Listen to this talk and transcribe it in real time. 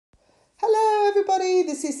Hello, everybody.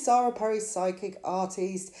 This is Sara Perry, psychic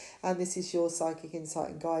artist, and this is your psychic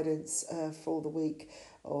insight and guidance for the week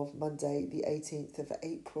of Monday, the 18th of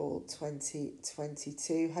April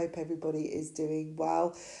 2022. Hope everybody is doing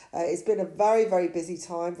well. It's been a very, very busy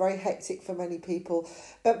time, very hectic for many people,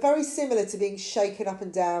 but very similar to being shaken up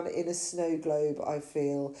and down in a snow globe, I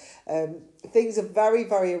feel. Things are very,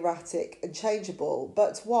 very erratic and changeable,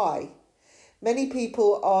 but why? Many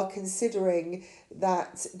people are considering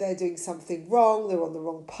that they're doing something wrong, they're on the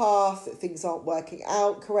wrong path, that things aren't working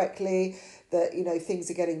out correctly, that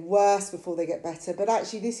things are getting worse before they get better. But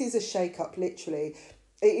actually this is a shake up, literally.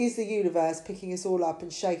 It is the universe picking us all up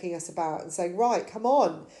and shaking us about and saying, right, come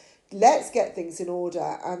on, let's get things in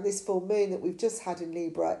order. And this full moon that we've just had in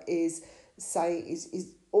Libra is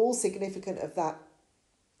all significant of that.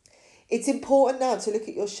 It's important now to look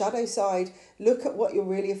at your shadow side, look at what you're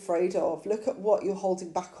really afraid of, look at what you're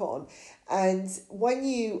holding back on. And when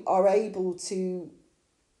you are able to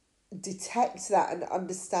detect that and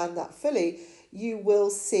understand that fully, you will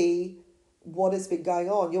see what has been going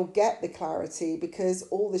on. You'll get the clarity because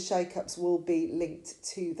all the shake-ups will be linked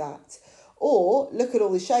to that. Or look at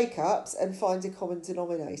all the shake-ups and find a common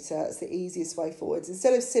denominator. It's the easiest way forwards.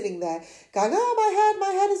 Instead of sitting there going, oh, my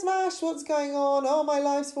head is mashed, what's going on? Oh, my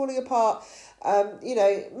life's falling apart.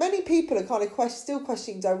 Many people are kind of still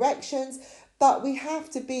questioning directions, but we have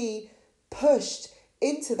to be pushed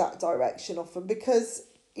into that direction often because,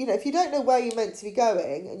 if you don't know where you're meant to be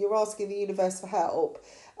going and you're asking the universe for help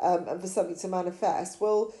and for something to manifest,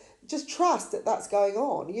 well, just trust that that's going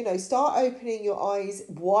on. Start opening your eyes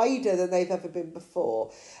wider than they've ever been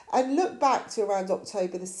before and look back to around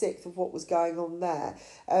October the 6th of what was going on there.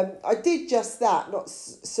 I did just that not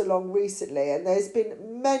so long recently, and there's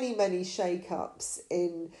been many shake-ups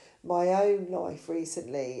in my own life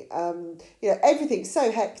recently. Everything's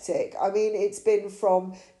so hectic. I mean, it's been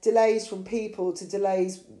from delays from people to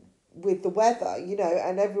delays with the weather,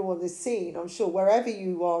 and everyone has seen, I'm sure, wherever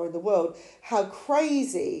you are in the world, how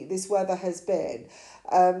crazy this weather has been.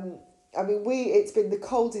 It's been the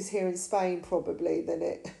coldest here in Spain probably than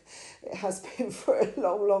it has been for a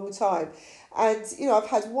long time. And, I've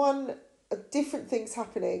had different things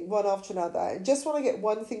happening one after another. And just when I get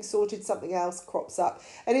one thing sorted, something else crops up.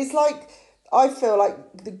 And it's like, I feel like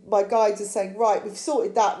my guides are saying, right, we've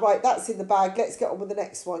sorted that, right, that's in the bag, let's get on with the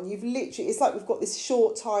next one. It's like we've got this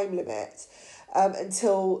short time limit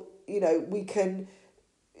until,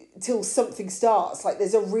 until something starts, like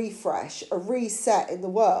there's a refresh, a reset in the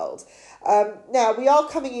world. Now, we are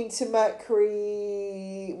coming into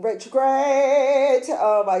Mercury retrograde.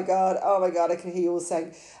 Oh my God, I can hear you all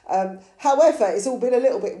saying. However, it's all been a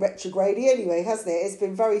little bit retrograde anyway, hasn't it? It's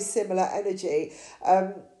been very similar energy.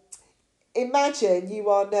 Imagine you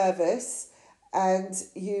are nervous and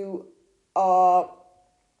you are,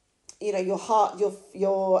 your heart,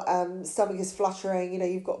 your stomach is fluttering,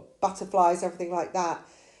 you've got butterflies, everything like that.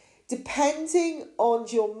 Depending on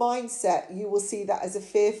your mindset, you will see that as a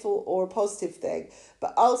fearful or a positive thing.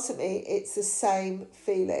 But ultimately, it's the same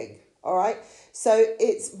feeling, all right? So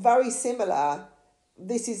it's very similar.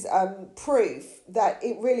 This is proof that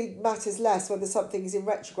it really matters less whether something is in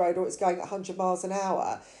retrograde or it's going at 100 miles an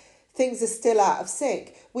hour. Things are still out of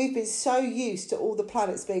sync. We've been so used to all the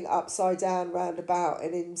planets being upside down, roundabout,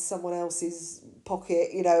 and in someone else's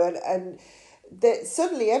pocket, and that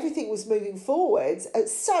suddenly everything was moving forwards at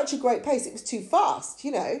such a great pace. It was too fast,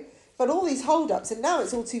 but all these hold-ups, and now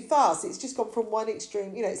it's all too fast. It's just gone from one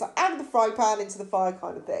extreme, it's like out of the fry pan into the fire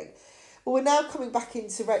kind of thing. Well, we're now coming back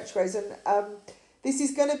into retrogrades, and this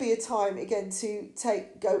is going to be a time, again, to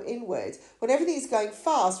go inward. When everything is going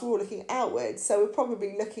fast, we're all looking outwards, so we're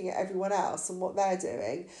probably looking at everyone else and what they're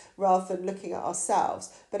doing rather than looking at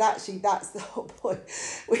ourselves. But actually, that's the whole point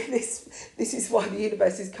with this. This is why the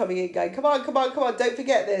universe is coming in going, come on, don't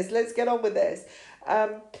forget this. Let's get on with this.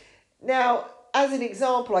 Now, as an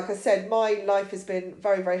example, like I said, my life has been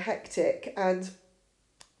very, very hectic, and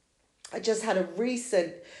I just had a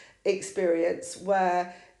recent experience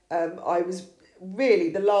where I was really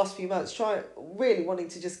the last few months really wanting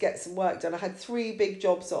to just get some work done. I had 3 big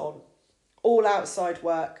jobs on, all outside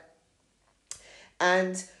work,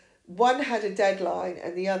 and one had a deadline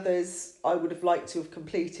and the others I would have liked to have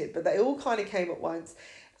completed, but they all kind of came at once.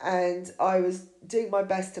 And I was doing my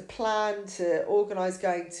best to plan, to organise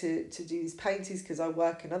going to do these paintings because I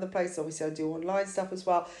work in other places. Obviously, I do online stuff as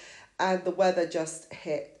well. And the weather just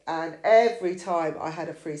hit. And every time I had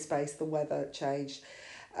a free space, the weather changed.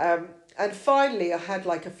 And finally, I had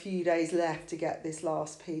like a few days left to get this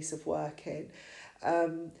last piece of work in.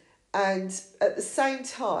 And at the same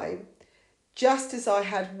time, just as I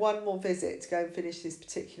had one more visit to go and finish this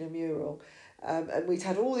particular mural, and we'd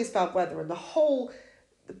had all this bad weather, and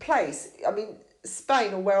the place, I mean,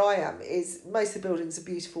 Spain, or where I am, is most of the buildings are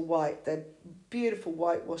beautiful white. They're beautiful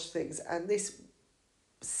whitewashed things, and this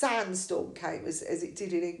sandstorm came as it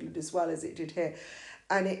did in England as well as it did here,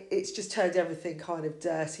 and it's just turned everything kind of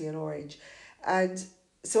dirty and orange. And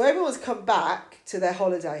so everyone's come back to their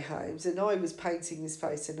holiday homes, and I was painting this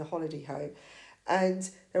place in a holiday home, and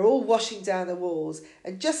they're all washing down the walls.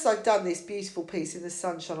 And just as I've done this beautiful piece in the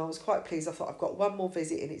sunshine, I was quite pleased. I thought, I've got one more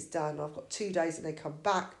visit and it's done. I've got 2 days and they come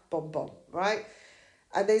back, bomb, right?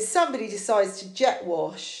 And then somebody decides to jet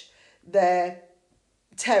wash their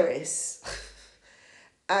terrace.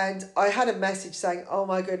 And I had a message saying, oh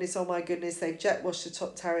my goodness, they've jet washed the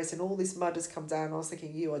top terrace and all this mud has come down. I was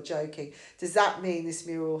thinking, you are joking. Does that mean this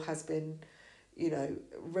mural has been,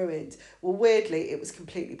 ruined? Well, weirdly, it was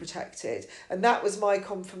completely protected. And that was my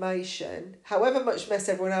confirmation. However much mess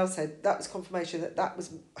everyone else had, that was confirmation that was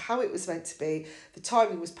how it was meant to be. The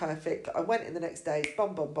timing was perfect. I went in the next day,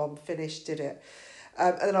 bomb, finished, did it.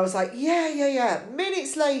 And then I was like, yeah.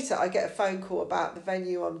 Minutes later, I get a phone call about the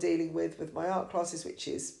venue I'm dealing with my art classes, which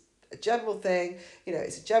is a general thing.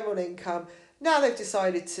 It's a general income. Now they've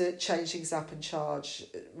decided to change things up and charge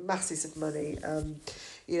masses of money, and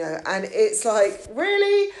it's like,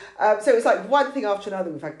 really? So it's like one thing after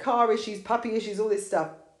another. We've had car issues, puppy issues, all this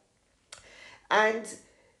stuff.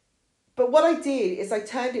 But what I did is I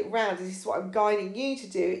turned it round, and this is what I'm guiding you to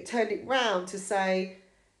do. It turned it round to say,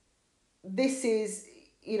 this is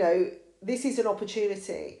an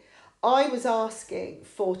opportunity. I was asking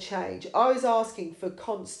for change. I was asking for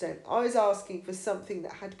constant. I was asking for something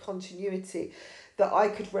that had continuity, that I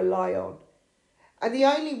could rely on. And the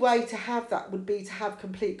only way to have that would be to have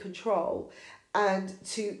complete control and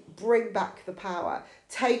to bring back the power,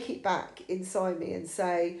 take it back inside me and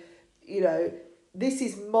say, this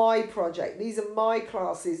is my project. These are my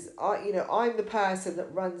classes. I'm the person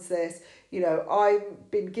that runs this.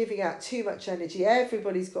 I've been giving out too much energy.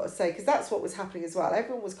 Everybody's got to say, because that's what was happening as well.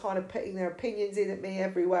 Everyone was kind of putting their opinions in at me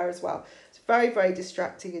everywhere as well. It's very, very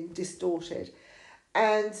distracting and distorted.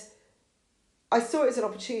 And I saw it as an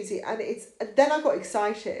opportunity, and then I got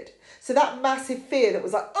excited. So that massive fear that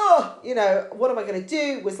was like, what am I going to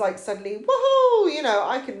do, was like suddenly, woohoo,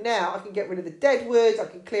 I can get rid of the dead wood, I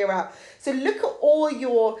can clear out. So look at all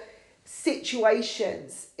your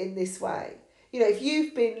situations in this way. If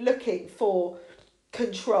you've been looking for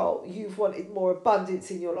control, you've wanted more abundance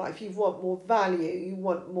in your life, you want more value, you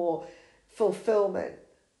want more fulfillment.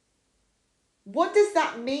 What does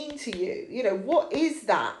that mean to you? What is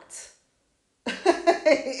that?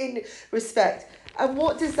 In respect, and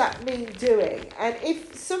what does that mean doing? And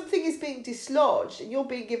if something is being dislodged and you're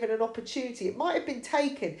being given an opportunity, it might have been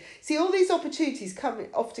taken. See, all these opportunities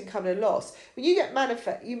often come in a loss. When you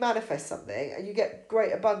manifest something and you get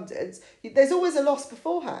great abundance, there's always a loss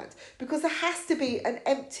beforehand, because there has to be an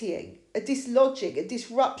emptying, a dislodging, a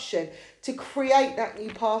disruption to create that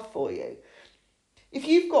new path for you. If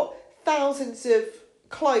you've got thousands of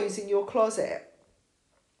clothes in your closet,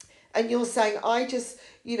 and you're saying, I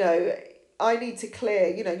need to clear,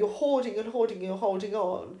 you're hoarding and you're holding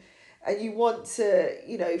on, and you want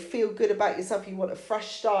to, feel good about yourself, you want a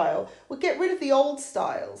fresh style, well, get rid of the old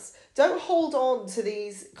styles. Don't hold on to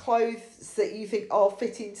these clothes that you think, I'll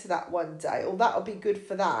fit into that one day, or that'll be good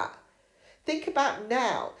for that. Think about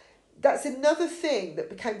now. That's another thing that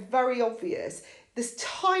became very obvious. This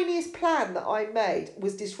tiniest plan that I made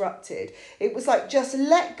was disrupted. It was like, just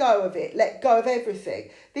let go of it. Let go of everything.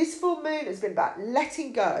 This full moon has been about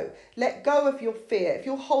letting go. Let go of your fear. If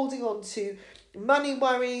you're holding on to money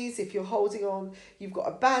worries, if you're holding on, you've got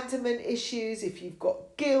abandonment issues, if you've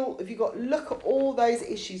got guilt, look at all those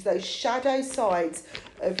issues, those shadow sides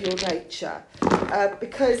of your nature.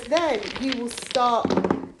 Because then you will start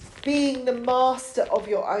being the master of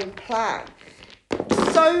your own plan.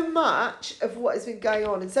 So much of what has been going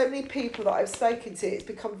on, and so many people that I've spoken to, it's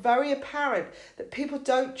become very apparent that people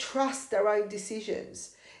don't trust their own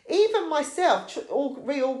decisions. Even myself,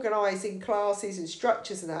 reorganising classes and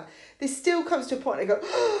structures and that, this still comes to a point I go,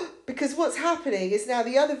 because what's happening is now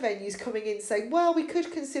the other venue's coming in saying, well, we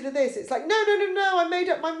could consider this. It's like, no, I made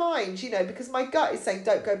up my mind, because my gut is saying,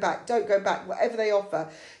 don't go back, whatever they offer,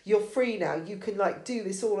 you're free now. You can do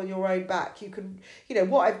this all on your own back. You can,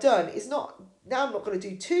 what I've done is now I'm not going to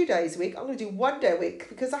do 2 days a week, I'm going to do 1 day a week,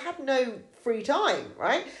 because I had no free time,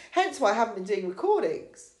 right? Hence why I haven't been doing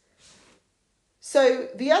recordings. So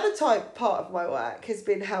the other part of my work has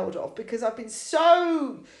been held off because I've been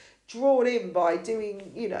so drawn in by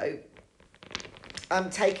doing,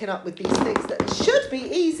 taken up with these things that should be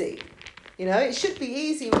easy. It should be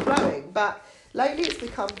easy and flowing, but lately it's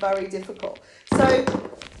become very difficult. So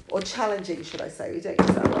or challenging, should I say. We don't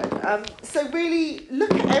use that word. So really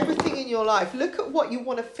look at everything in your life. Look at what you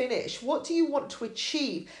want to finish. What do you want to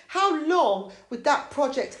achieve? How long would that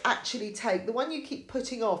project actually take? The one you keep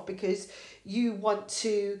putting off because you want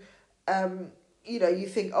to, you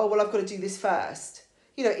think, oh, well, I've got to do this first.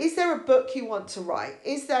 Is there a book you want to write?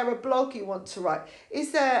 Is there a blog you want to write?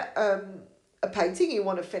 Is there a painting you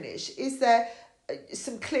want to finish? Is there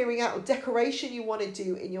some clearing out or decoration you want to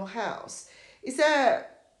do in your house? Is there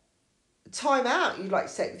time out you'd like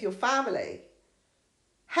to take with your family?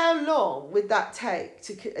 How long would that take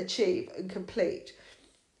to achieve and complete?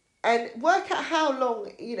 And work out how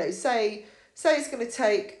long, say it's going to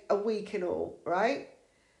take a week in all, right?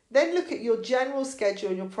 Then look at your general schedule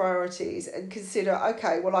and your priorities and consider,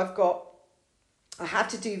 okay, well, I have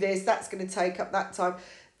to do this. That's going to take up that time.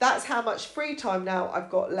 That's how much free time now I've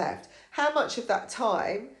got left. How much of that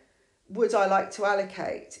time would I like to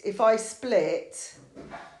allocate? If I split,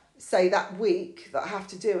 say, that week that I have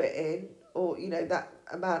to do it in, or, that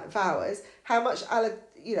amount of hours, how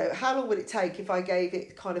long would it take if I gave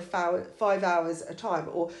it kind of 5 hours a time,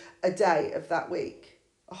 or a day of that week?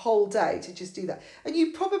 A whole day to just do that. And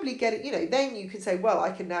you probably get it, then you can say, well,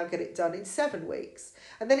 I can now get it done in 7 weeks.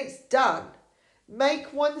 And then it's done.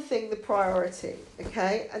 Make one thing the priority,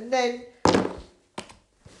 okay? And then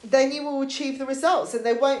you will achieve the results. And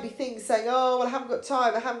there won't be things saying, oh, well, I haven't got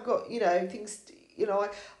time. I haven't got, things,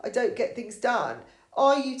 I don't get things done.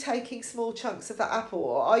 Are you taking small chunks of that apple,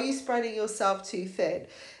 or are you spreading yourself too thin?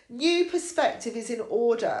 New perspective is in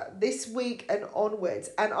order this week and onwards.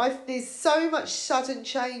 And there's so much sudden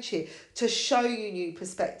change here to show you new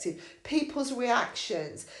perspective. People's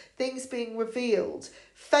reactions, things being revealed.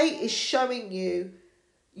 Fate is showing you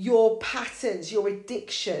your patterns, your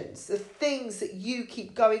addictions, the things that you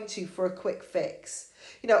keep going to for a quick fix.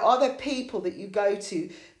 Are there people that you go to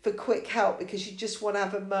for quick help because you just want to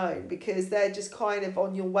have a moan, because they're just kind of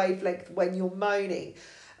on your wavelength when you're moaning?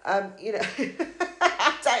 I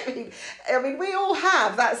mean, we all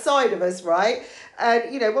have that side of us, right?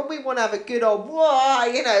 And, when we want to have a good old,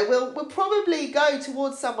 we'll probably go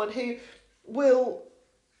towards someone who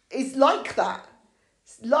is like that.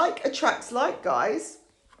 Like attracts like, guys.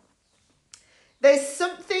 There's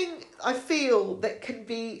something I feel that can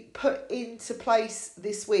be put into place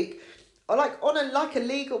this week, or like a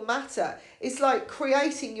legal matter. It's like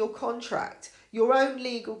creating your contract, your own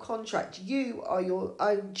legal contract. You are your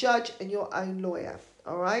own judge and your own lawyer.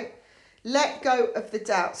 All right. Let go of the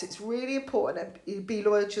doubts. It's really important to be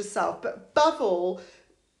loyal to yourself. But above all,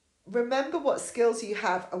 remember what skills you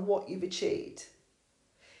have and what you've achieved.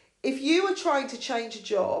 If you are trying to change a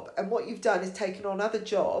job and what you've done is taken on other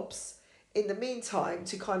jobs in the meantime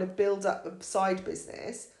to kind of build up a side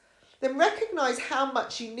business, then recognize how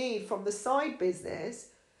much you need from the side business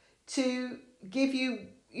to give you,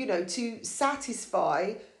 to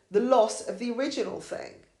satisfy the loss of the original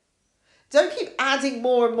thing. Don't keep adding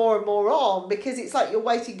more and more and more on, because it's like you're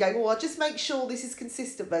waiting going, oh, I'll just make sure this is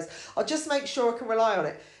consistent first. I'll just make sure I can rely on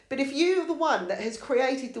it. But if you're the one that has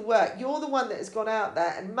created the work, you're the one that has gone out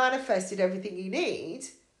there and manifested everything you need,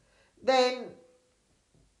 then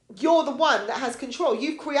you're the one that has control.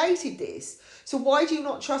 You've created this. So why do you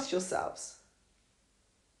not trust yourselves?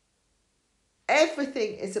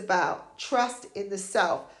 Everything is about trust in the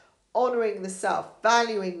self, honouring the self,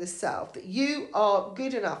 valuing the self, that you are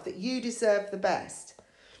good enough, that you deserve the best.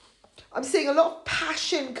 I'm seeing a lot of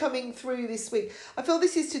passion coming through this week. I feel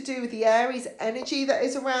this is to do with the Aries energy that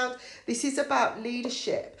is around. This is about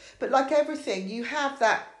leadership. But like everything, you have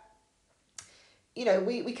that,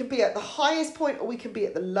 we can be at the highest point or we can be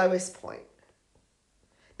at the lowest point.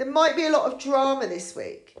 There might be a lot of drama this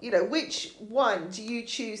week. Which one do you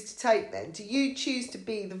choose to take then? Do you choose to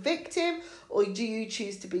be the victim, or do you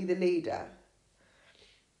choose to be the leader?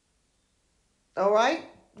 All right?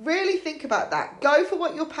 Really think about that. Go for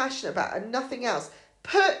what you're passionate about and nothing else.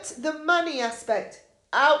 Put the money aspect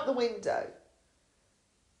out the window.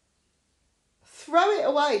 Throw it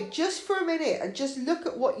away just for a minute and just look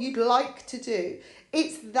at what you'd like to do.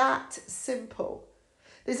 It's that simple.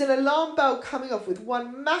 There's an alarm bell coming off with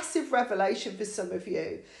one massive revelation for some of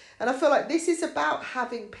you. And I feel like this is about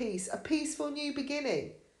having peace, a peaceful new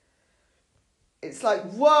beginning. It's like,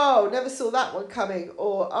 whoa, never saw that one coming.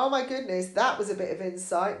 Or, oh my goodness, that was a bit of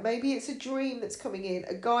insight. Maybe it's a dream that's coming in,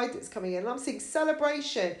 a guide that's coming in. And I'm seeing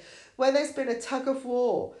celebration where there's been a tug of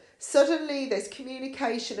war. Suddenly there's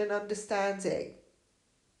communication and understanding.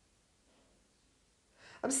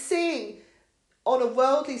 I'm seeing, on a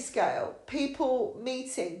worldly scale, people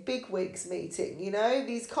meeting, bigwigs meeting,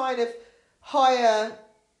 these kind of higher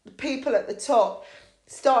people at the top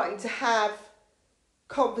starting to have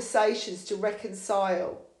conversations to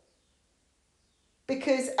reconcile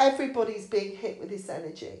because everybody's being hit with this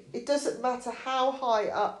energy. It doesn't matter how high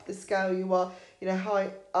up the scale you are,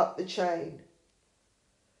 high up the chain.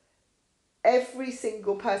 Every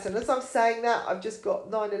single person. As I'm saying that, I've just got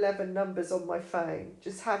 911 numbers on my phone,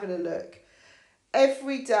 just having a look.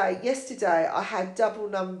 Every day, yesterday, I had double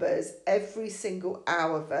numbers every single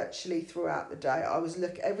hour virtually throughout the day. I was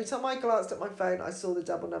looking, every time I glanced at my phone, I saw the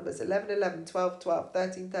double numbers: 11, 11, 12, 12,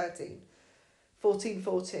 13, 13, 14,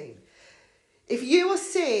 14. If you are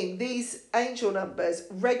seeing these angel numbers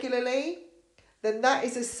regularly, then that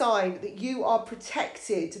is a sign that you are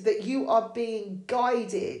protected, that you are being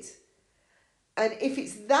guided. And if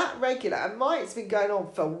it's that regular, and it's been going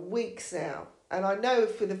on for weeks now, and I know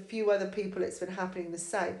with a few other people it's been happening the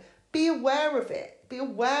same, be aware of it. Be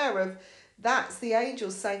aware of that's the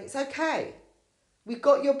angels saying it's okay. We've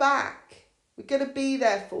got your back. We're going to be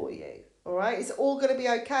there for you. All right? It's all going to be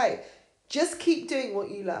okay. Just keep doing what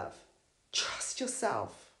you love. Trust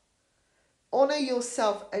yourself. Honor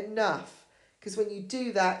yourself enough, because when you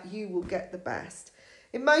do that, you will get the best.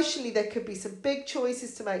 Emotionally, there could be some big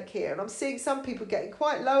choices to make here, and I'm seeing some people getting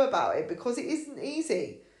quite low about it because it isn't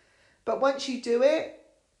easy. But once you do it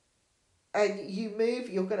and you move,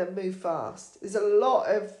 you're going to move fast. There's a lot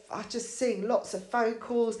of, I'm just seeing lots of phone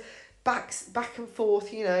calls, back and forth,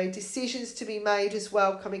 decisions to be made as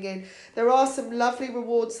well coming in. There are some lovely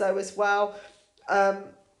rewards though as well.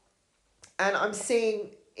 And I'm seeing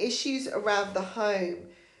issues around the home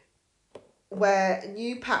where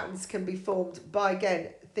new patterns can be formed by, again,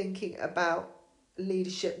 thinking about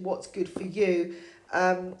leadership, what's good for you.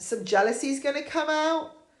 Some jealousy is going to come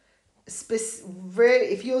out. Really,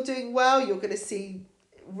 if you're doing well, you're going to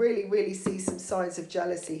really see some signs of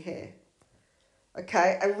jealousy here.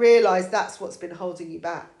 Okay, and realise that's what's been holding you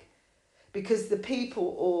back. Because the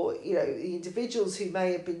people or, the individuals who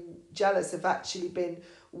may have been jealous have actually been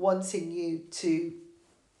wanting you to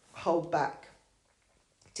hold back,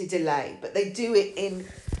 to delay. But they do it in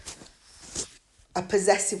a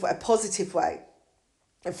possessive way, a positive way,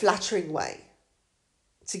 a flattering way,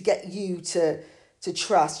 to get you to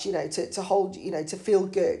trust, to hold, to feel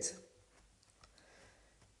good.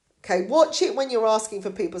 Okay, watch it when you're asking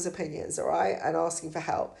for people's opinions, all right, and asking for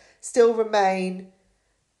help. Still remain,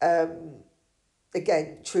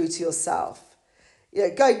 again, true to yourself.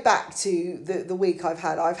 Going back to the week I've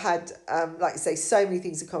had, like I say, so many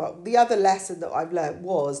things have come up. The other lesson that I've learned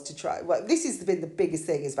was to try, this has been the biggest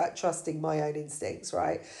thing, is about trusting my own instincts,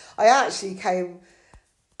 right? I actually came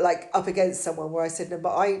up against someone where I said, no,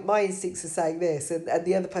 but my instincts are saying this, and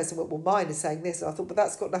the other person went, well, mine is saying this, and I thought, but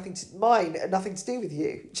that's got nothing to do with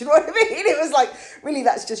you. Do you know what I mean? It was like, really,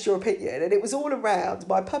 that's just your opinion. And it was all around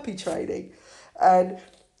my puppy training. And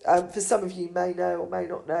for some of you may know or may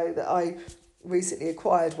not know that I recently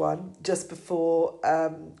acquired one just before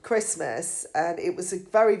Christmas, and it was a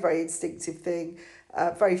very, very instinctive thing,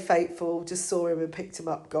 very faithful. Just saw him and picked him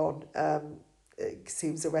up, gone, because he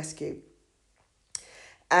was a rescue.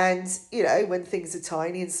 And, when things are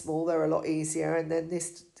tiny and small, they're a lot easier. And then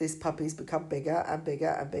this puppy's become bigger and bigger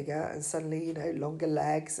and bigger. And suddenly, longer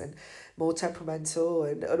legs and more temperamental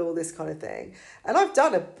and all this kind of thing. And I've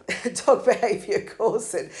done a dog behaviour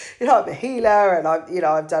course, and, I'm a healer, and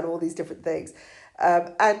I've done all these different things.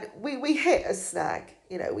 And we hit a snag.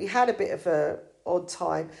 We had a bit of a odd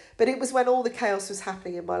time, but it was when all the chaos was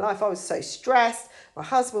happening in my life. I was so stressed. My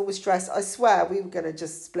husband was stressed. I swear we were going to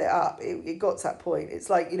just split up. It got to that point. It's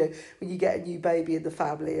like, when you get a new baby in the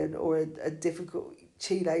family or a difficult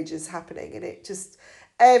teenager's happening, and it just,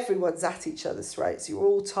 everyone's at each other's throats. You're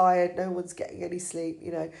all tired. No one's getting any sleep,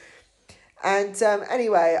 And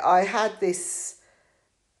anyway, I had this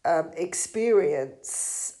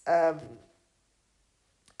experience.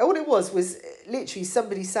 All it was literally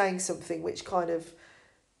somebody saying something which kind of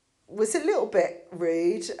was a little bit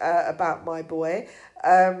rude about my boy.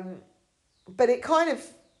 But it kind of,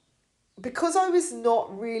 because I was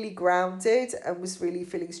not really grounded and was really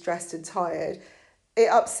feeling stressed and tired, it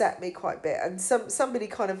upset me quite a bit. And somebody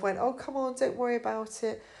kind of went, oh, come on, don't worry about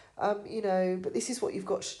it. But this is what you've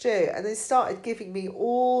got to do. And they started giving me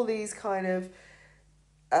all these kind of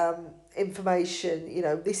information,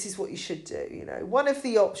 this is what you should do. One of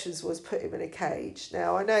the options was put him in a cage.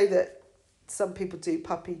 Now, I know that some people do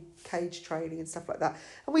puppy cage training and stuff like that,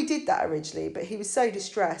 and we did that originally, but he was so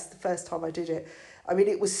distressed the first time I did it. I mean,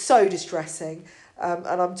 it was so distressing, and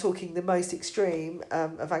I'm talking the most extreme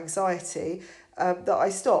of anxiety, that I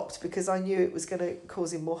stopped, because I knew it was going to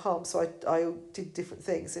cause him more harm. So I did different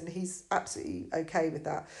things, and he's absolutely okay with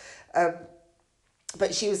that.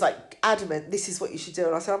 But she was like adamant, this is what you should do.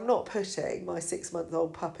 And I said, I'm not putting my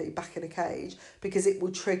 6-month-old puppy back in a cage, because it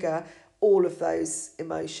will trigger all of those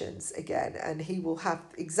emotions again, and he will have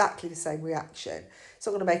exactly the same reaction. It's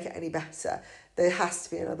not going to make it any better. There has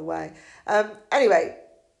to be another way. Anyway,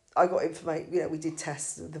 I got information, we did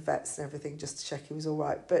tests with the vets and everything just to check he was all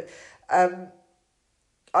right. But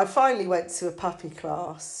I finally went to a puppy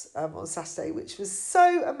class on Saturday, which was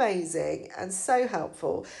so amazing and so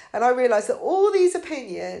helpful. And I realised that all these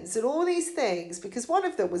opinions and all these things, because one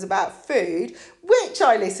of them was about food, which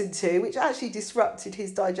I listened to, which actually disrupted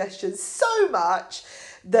his digestion so much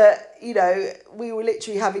that, we were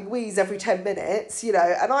literally having wheeze every 10 minutes, and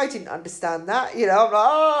I didn't understand that, I'm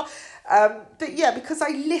like, but yeah, because I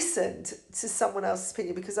listened to someone else's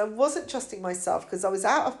opinion, because I wasn't trusting myself, because I was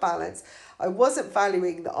out of balance, I wasn't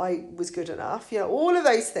valuing that I was good enough, all of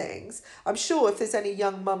those things. I'm sure if there's any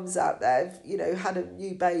young mums out there, had a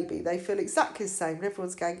new baby, they feel exactly the same, and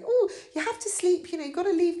everyone's going, oh, you have to sleep, you've got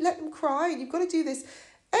to let them cry, and you've got to do this.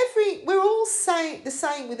 We're all the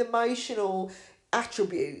same with emotional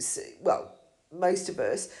attributes. Well, most of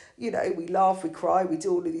us, we laugh, we cry, we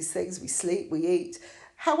do all of these things, we sleep, we eat.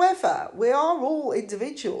 However, we are all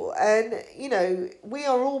individual, and we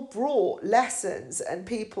are all brought lessons and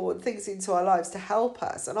people and things into our lives to help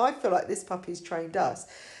us. And I feel like this puppy's trained us,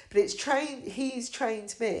 but he's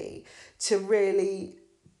trained me to really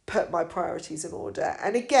put my priorities in order.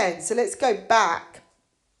 And again, so let's go back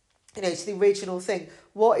to the original thing.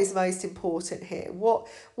 What is most important here? What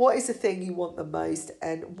is the thing you want the most,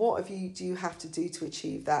 and what do you have to do to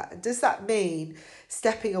achieve that? And does that mean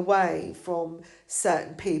stepping away from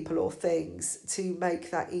certain people or things to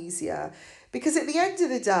make that easier? Because at the end of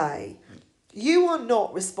the day, you are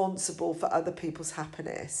not responsible for other people's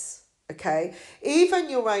happiness, okay? Even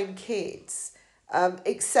your own kids.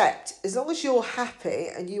 Except as long as you're happy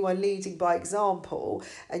and you are leading by example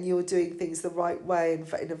and you're doing things the right way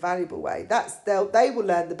and in a valuable way, they will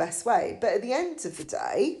learn the best way. But at the end of the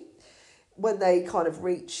day, when they kind of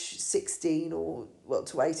reach 16 or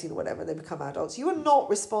to 18 or whatever, they become adults, you are not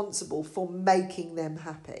responsible for making them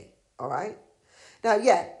happy. All right. Now,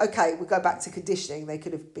 yeah, okay, we go back to conditioning. They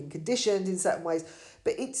could have been conditioned in certain ways,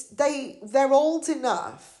 but they're old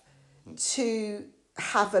enough to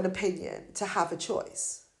have an opinion, to have a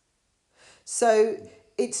choice. So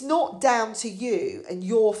it's not down to you and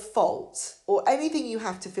your fault or anything you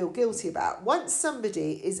have to feel guilty about. Once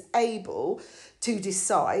somebody is able to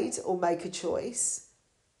decide or make a choice,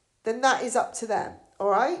 then that is up to them, all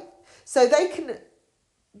right? So they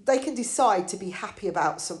can decide to be happy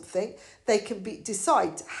about something. They can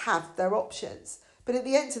decide to have their options. But at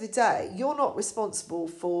the end of the day, you're not responsible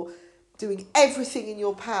for doing everything in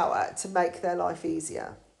your power to make their life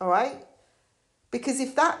easier, all right? Because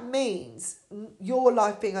if that means your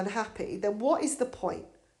life being unhappy, then what is the point?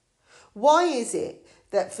 Why is it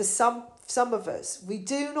that for some of us, we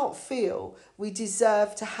do not feel we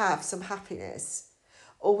deserve to have some happiness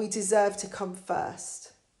or we deserve to come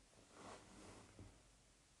first?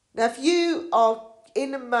 Now, if you are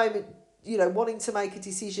in a moment, wanting to make a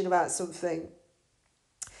decision about something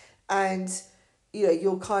and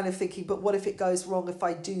you're kind of thinking, but what if it goes wrong if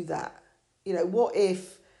I do that? What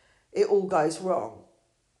if it all goes wrong?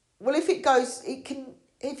 Well,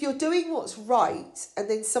 if you're doing what's right and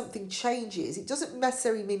then something changes, it doesn't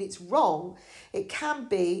necessarily mean it's wrong. It can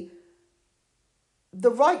be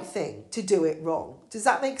the right thing to do it wrong. Does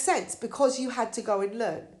that make sense? Because you had to go and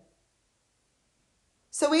learn.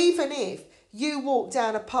 So even if you walk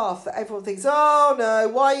down a path that everyone thinks, oh no,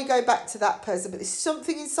 why are you going back to that person? But there's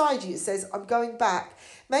something inside you that says, I'm going back.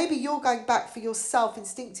 Maybe you're going back for yourself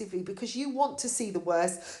instinctively because you want to see the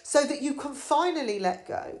worst so that you can finally let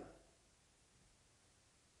go.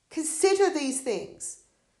 Consider these things.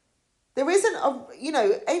 There isn't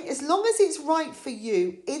as long as it's right for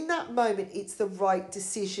you, in that moment, it's the right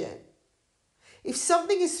decision. If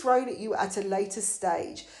something is thrown at you at a later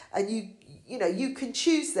stage and you can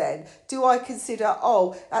choose then, do I consider,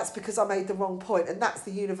 oh, that's because I made the wrong point and that's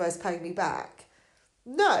the universe paying me back?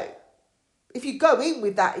 No. If you go in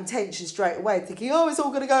with that intention straight away, thinking, oh, it's all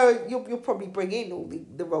going to go, you'll probably bring in all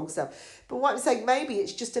the wrong stuff. But what I'm saying, maybe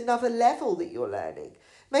it's just another level that you're learning.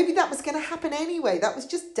 Maybe that was going to happen anyway. That was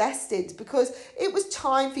just destined because it was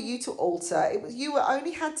time for you to alter. You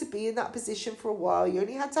only had to be in that position for a while. You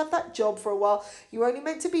only had to have that job for a while. You were only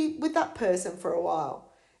meant to be with that person for a while.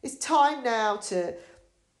 It's time now to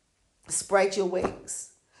spread your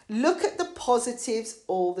wings. Look at the positives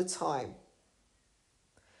all the time.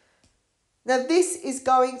 Now, this is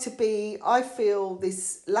going to be, I feel,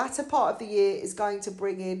 this latter part of the year is going to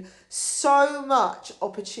bring in so much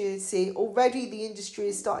opportunity. Already the industry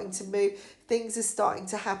is starting to move, things are starting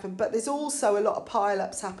to happen, but there's also a lot of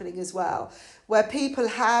pile-ups happening as well, where people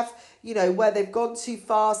have, where they've gone too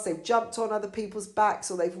fast, they've jumped on other people's backs,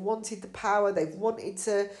 or they've wanted the power, they've wanted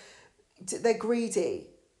they're greedy.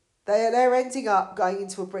 They're ending up going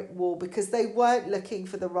into a brick wall because they weren't looking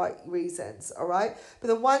for the right reasons, all right? But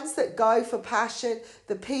the ones that go for passion,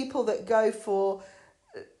 the people that go for,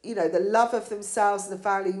 the love of themselves and the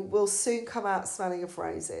value will soon come out smelling of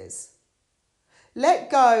roses.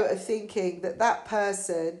 Let go of thinking that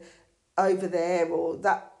person over there, or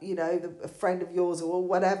that, a friend of yours or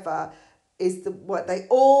whatever, is what they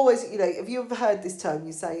always, have you ever heard this term?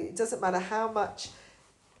 You say it doesn't matter how much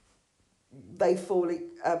they fall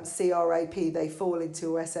CRAP, they fall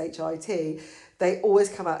into SHIT, they always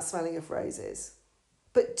come out smelling of roses.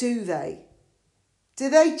 But do they? Do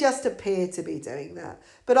they just appear to be doing that?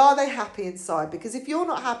 But are they happy inside? Because if you're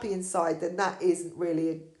not happy inside, then that isn't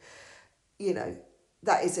really,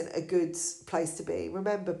 that isn't a good place to be.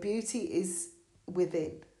 Remember, beauty is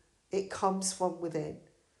within. It comes from within.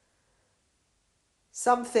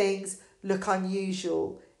 Some things look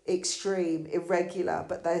unusual, extreme, irregular,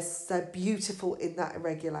 but they're beautiful in that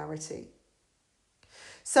irregularity.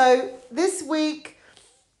 So this week,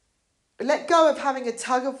 let go of having a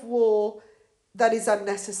tug of war that is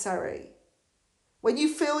unnecessary. When you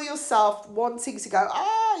feel yourself wanting to go,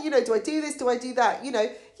 do I do this, do I do that?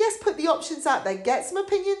 Yes, put the options out there. Get some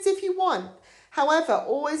opinions if you want. However,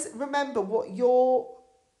 always remember what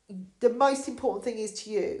the most important thing is to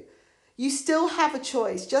you. You still have a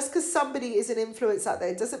choice. Just because somebody is an influence out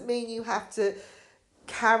there doesn't mean you have to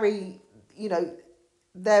carry, you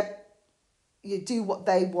do what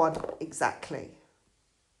they want exactly.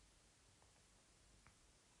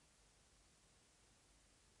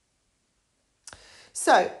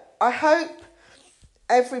 So I hope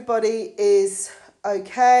everybody is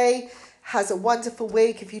okay, has a wonderful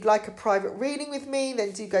week. If you'd like a private reading with me,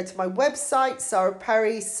 then do go to my website,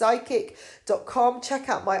 saraperrypsychic.com. Check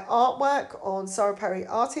out my artwork on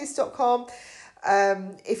saraperryartist.com.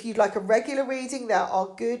 If you'd like a regular reading, there are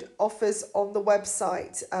good offers on the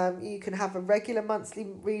website. You can have a regular monthly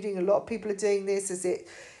reading. A lot of people are doing this as it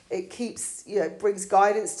keeps, brings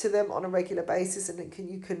guidance to them on a regular basis, and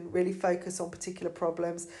you can really focus on particular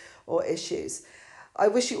problems or issues. I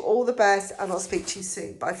wish you all the best, and I'll speak to you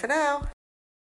soon. Bye for now.